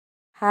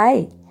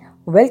Hi,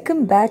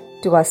 welcome back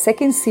to our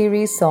second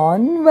series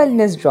on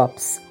Wellness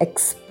Drops,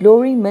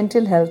 exploring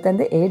mental health and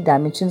the 8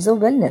 dimensions of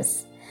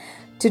wellness.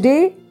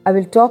 Today, I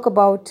will talk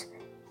about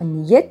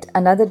yet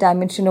another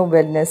dimension of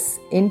wellness,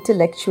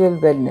 intellectual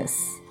wellness.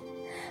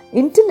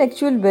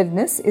 Intellectual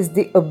wellness is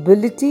the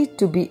ability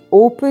to be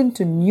open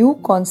to new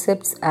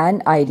concepts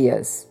and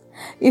ideas.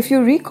 If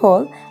you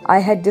recall, I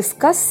had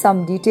discussed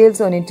some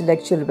details on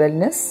intellectual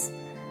wellness,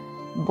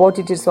 what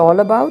it is all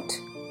about,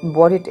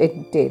 what it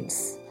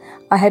entails.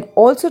 I had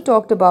also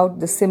talked about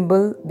the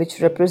symbol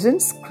which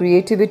represents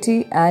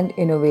creativity and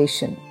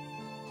innovation.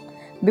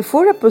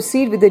 Before I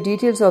proceed with the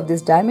details of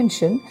this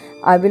dimension,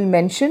 I will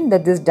mention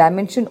that this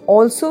dimension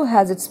also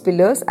has its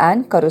pillars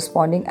and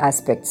corresponding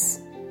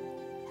aspects.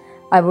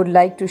 I would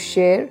like to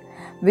share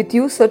with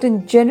you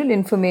certain general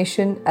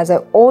information as I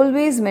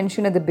always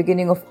mention at the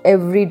beginning of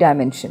every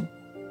dimension.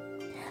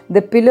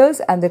 The pillars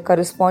and the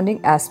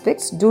corresponding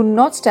aspects do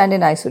not stand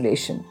in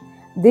isolation.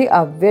 They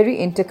are very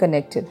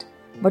interconnected.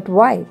 But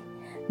why?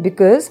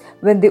 Because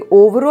when the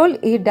overall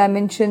 8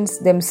 dimensions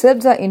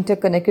themselves are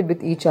interconnected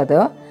with each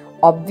other,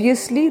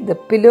 obviously the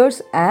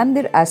pillars and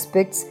their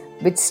aspects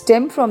which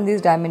stem from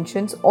these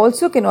dimensions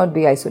also cannot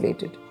be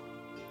isolated.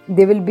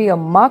 There will be a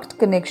marked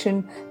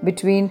connection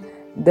between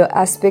the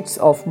aspects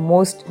of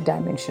most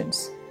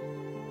dimensions.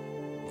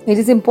 It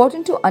is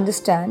important to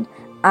understand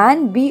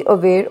and be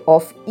aware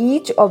of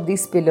each of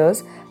these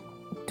pillars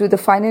to the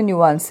finer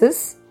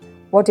nuances,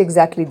 what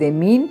exactly they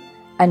mean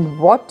and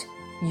what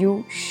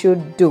you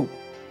should do.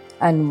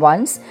 And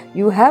once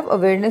you have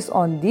awareness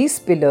on these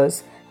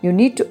pillars, you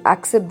need to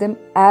accept them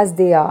as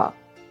they are,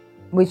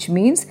 which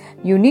means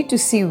you need to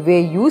see where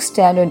you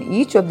stand on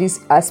each of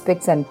these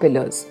aspects and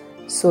pillars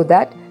so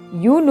that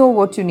you know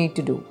what you need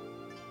to do.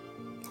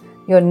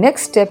 Your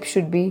next step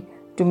should be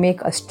to make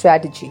a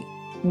strategy,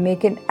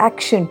 make an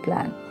action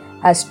plan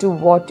as to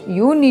what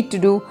you need to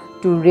do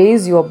to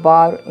raise your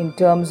bar in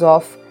terms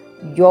of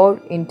your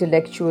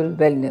intellectual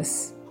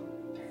wellness.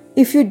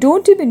 If you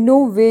don't even know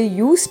where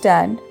you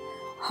stand,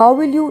 how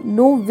will you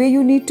know where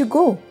you need to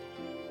go?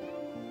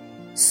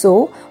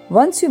 So,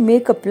 once you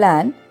make a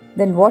plan,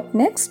 then what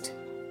next?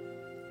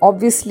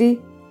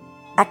 Obviously,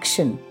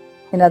 action.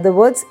 In other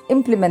words,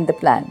 implement the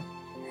plan.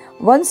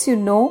 Once you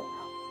know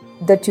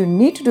that you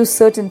need to do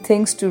certain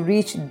things to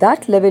reach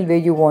that level where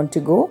you want to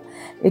go,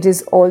 it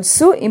is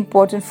also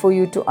important for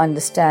you to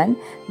understand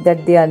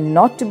that they are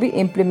not to be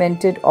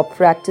implemented or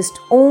practiced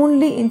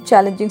only in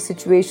challenging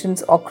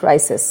situations or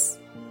crises.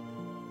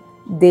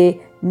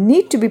 They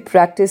need to be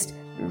practiced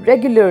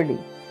regularly,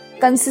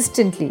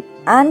 consistently,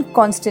 and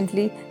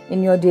constantly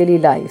in your daily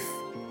life,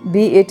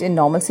 be it in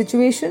normal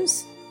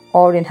situations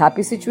or in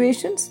happy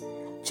situations,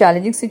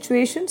 challenging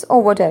situations,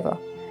 or whatever.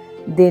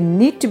 They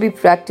need to be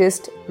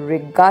practiced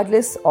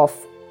regardless of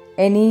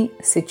any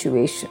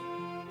situation.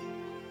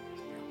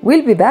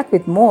 We'll be back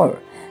with more.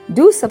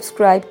 Do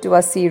subscribe to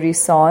our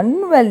series on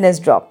Wellness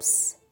Drops.